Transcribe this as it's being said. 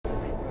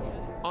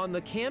On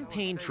the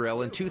campaign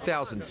trail in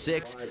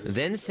 2006,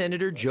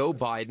 then-Senator Joe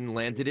Biden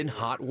landed in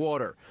hot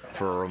water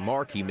for a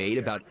remark he made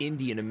about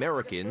Indian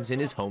Americans in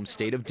his home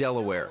state of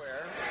Delaware.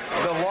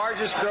 The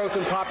largest growth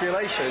in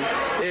population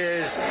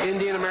is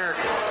Indian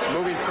Americans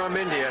moving from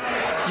India.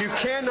 You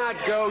cannot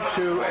go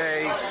to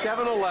a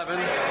 7-Eleven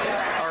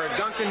or a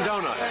Dunkin'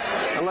 Donuts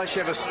unless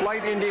you have a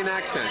slight Indian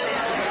accent.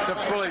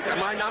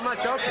 I'm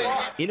not joking.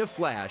 In a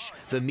flash,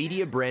 the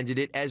media branded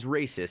it as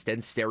racist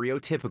and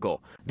stereotypical.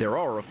 There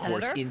are, of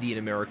course, Indian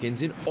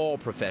Americans in all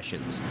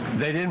professions.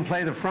 They didn't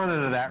play the front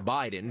end of that.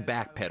 Biden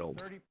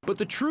backpedaled. But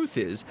the truth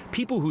is,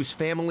 people whose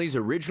families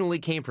originally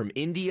came from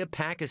India,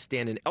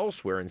 Pakistan, and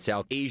elsewhere in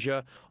South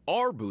Asia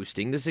are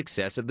boosting the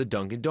success of the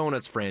Dunkin'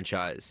 Donuts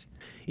franchise.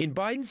 In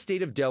Biden's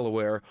state of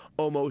Delaware,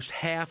 almost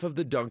half of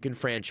the Dunkin'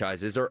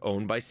 franchises are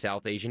owned by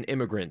South Asian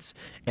immigrants.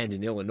 And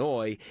in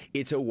Illinois,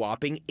 it's a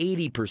whopping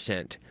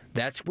 80%.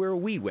 That's where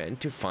we went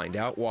to find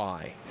out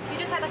why. You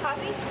just had the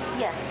coffee?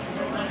 Yes.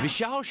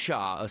 Vishal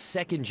Shah, a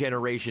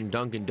second-generation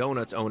Dunkin'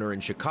 Donuts owner in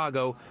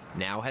Chicago,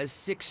 now has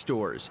 6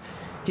 stores.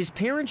 His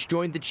parents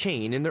joined the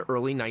chain in the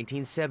early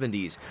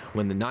 1970s,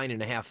 when the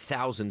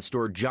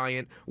 9,500-store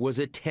giant was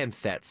a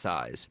tenth that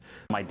size.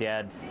 My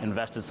dad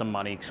invested some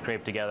money,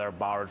 scraped together,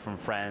 borrowed from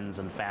friends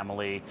and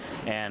family,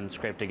 and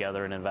scraped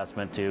together an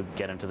investment to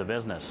get into the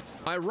business.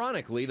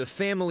 Ironically, the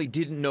family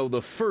didn't know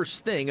the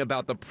first thing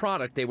about the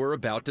product they were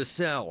about to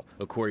sell,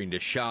 according to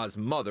Shah's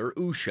mother,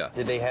 Usha.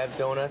 Did they have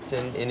donuts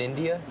in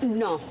India?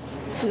 No.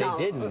 They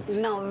didn't?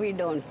 No, we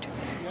don't.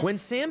 When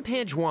Sam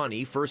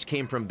Panjwani first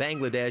came from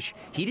Bangladesh,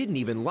 he didn't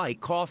even like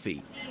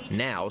coffee.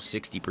 Now,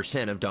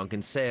 60% of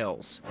Dunkin's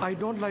sales. I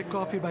don't like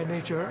coffee by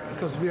nature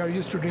because we are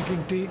used to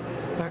drinking tea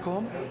back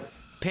home.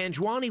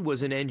 Panjwani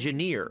was an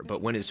engineer,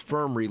 but when his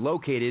firm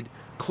relocated,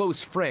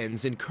 close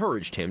friends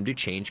encouraged him to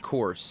change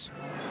course.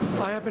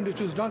 I happened to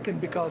choose Dunkin'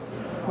 because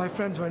my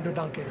friends went to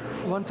Dunkin'.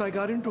 Once I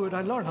got into it,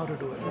 I learned how to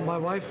do it. My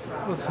wife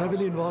was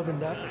heavily involved in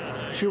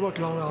that. She worked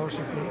long hours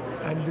with me,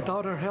 and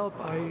without her help,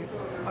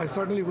 I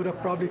certainly would have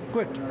probably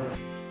quit.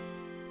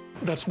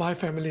 That's my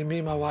family,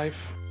 me, my wife.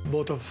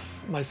 Both of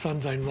my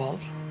sons are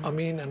involved,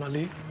 Amin and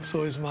Ali.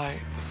 So is my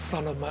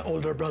son of my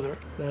older brother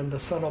and the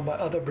son of my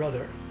other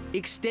brother.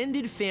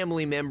 Extended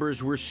family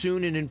members were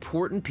soon an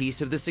important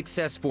piece of the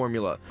success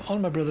formula. All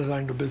my brothers are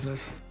into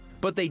business.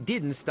 But they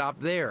didn't stop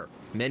there.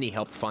 Many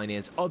helped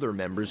finance other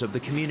members of the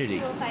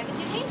community.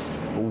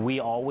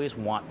 We always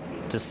want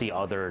to see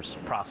others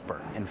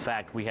prosper. In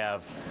fact, we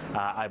have,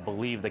 I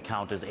believe the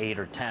count is 8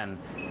 or 10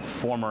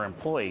 former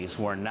employees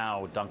who are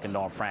now Dunkin'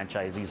 Donuts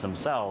franchisees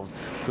themselves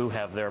who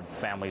have their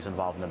families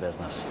involved in the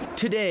business.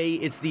 Today,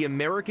 it's the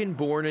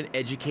American-born and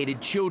educated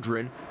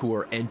children who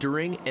are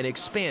entering and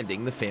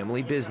expanding the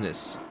family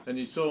business.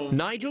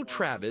 Nigel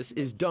Travis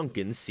is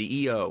Dunkin's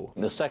CEO.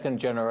 The second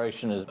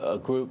generation is a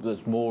group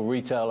that's more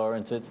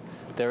retail-oriented.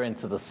 They're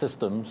into the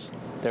systems,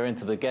 they're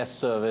into the guest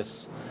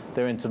service,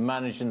 they're into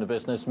managing the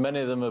business. Many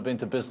of them have been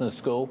to business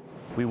school.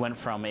 We went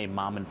from a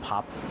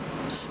mom-and-pop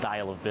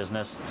style of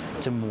business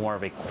to more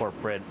of a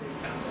corporate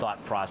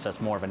thought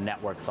process, more of a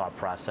network thought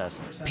process.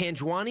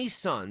 Panjwani's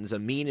sons,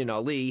 Amin and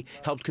Ali,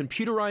 helped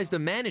computerize the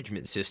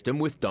management system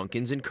with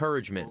Dunkin's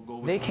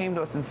encouragement. They came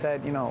to us and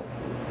said, you know,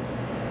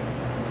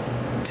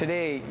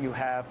 today you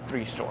have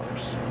 3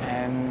 stores,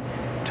 and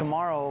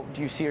tomorrow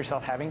do you see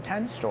yourself having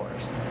 10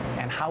 stores?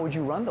 And how would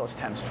you run those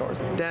 10 stores?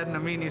 Dad and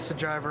Amin used to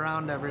drive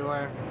around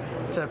everywhere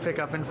to pick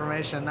up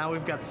information. Now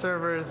we've got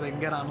servers, they can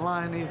get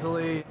online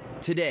easily.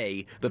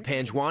 Today, the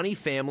Panjwani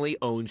family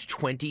owns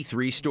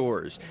 23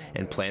 stores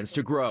and plans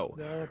to grow.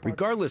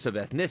 Regardless of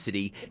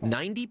ethnicity,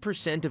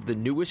 90% of the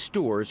newest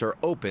stores are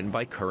opened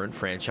by current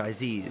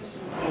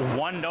franchisees.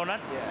 One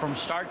donut from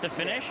start to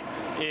finish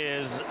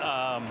is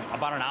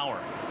about an hour.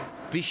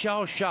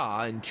 Vishal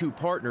Shah and 2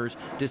 partners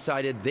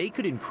decided they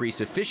could increase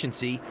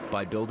efficiency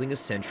by building a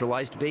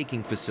centralized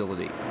baking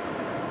facility.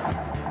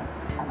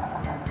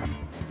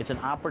 It's an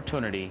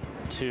opportunity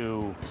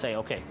to say,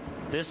 okay,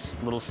 this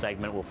little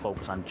segment will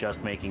focus on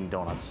just making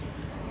donuts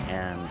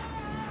and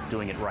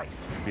doing it right.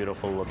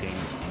 Beautiful looking,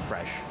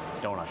 fresh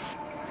donuts.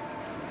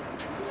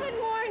 Good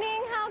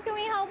morning. How can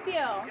we help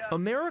you?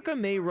 America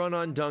may run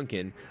on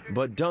Dunkin',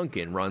 but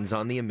Dunkin' runs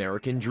on the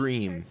American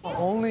dream.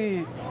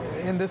 Only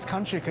in this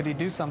country could he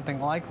do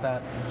something like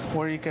that,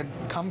 where you could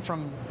come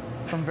from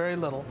very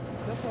little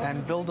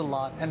and build a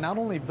lot, and not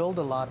only build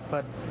a lot,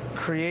 but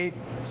create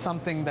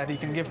something that he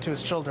can give to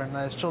his children,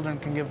 that his children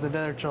can give to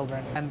their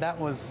children, and that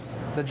was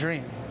the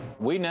dream.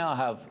 We now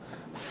have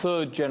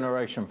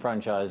 3rd-generation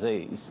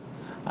franchisees,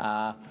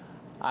 and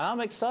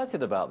I'm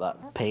excited about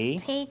that. Pay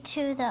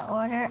to the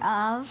order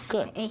of.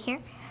 Good. Right here.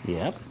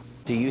 Yep.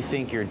 Do you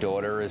think your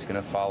daughter is going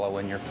to follow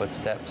in your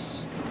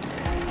footsteps?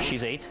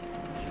 She's 8,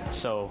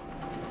 so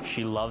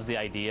she loves the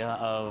idea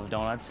of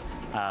donuts.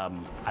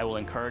 I will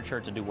encourage her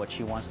to do what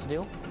she wants to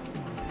do.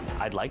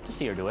 I'd like to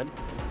see her do it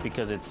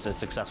because it's a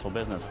successful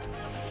business.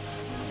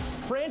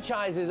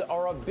 Franchises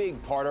are a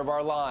big part of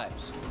our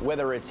lives,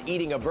 whether it's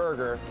eating a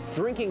burger,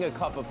 drinking a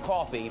cup of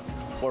coffee,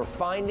 or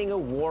finding a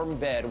warm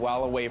bed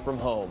while away from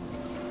home.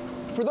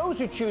 For those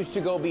who choose to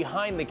go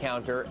behind the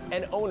counter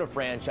and own a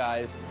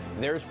franchise,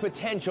 there's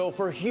potential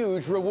for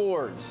huge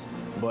rewards.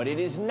 But it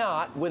is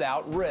not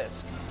without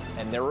risk,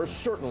 and there are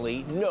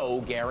certainly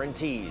no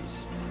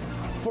guarantees.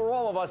 For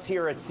all of us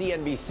here at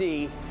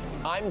CNBC,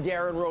 I'm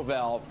Darren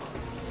Rovell.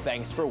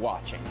 Thanks for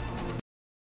watching.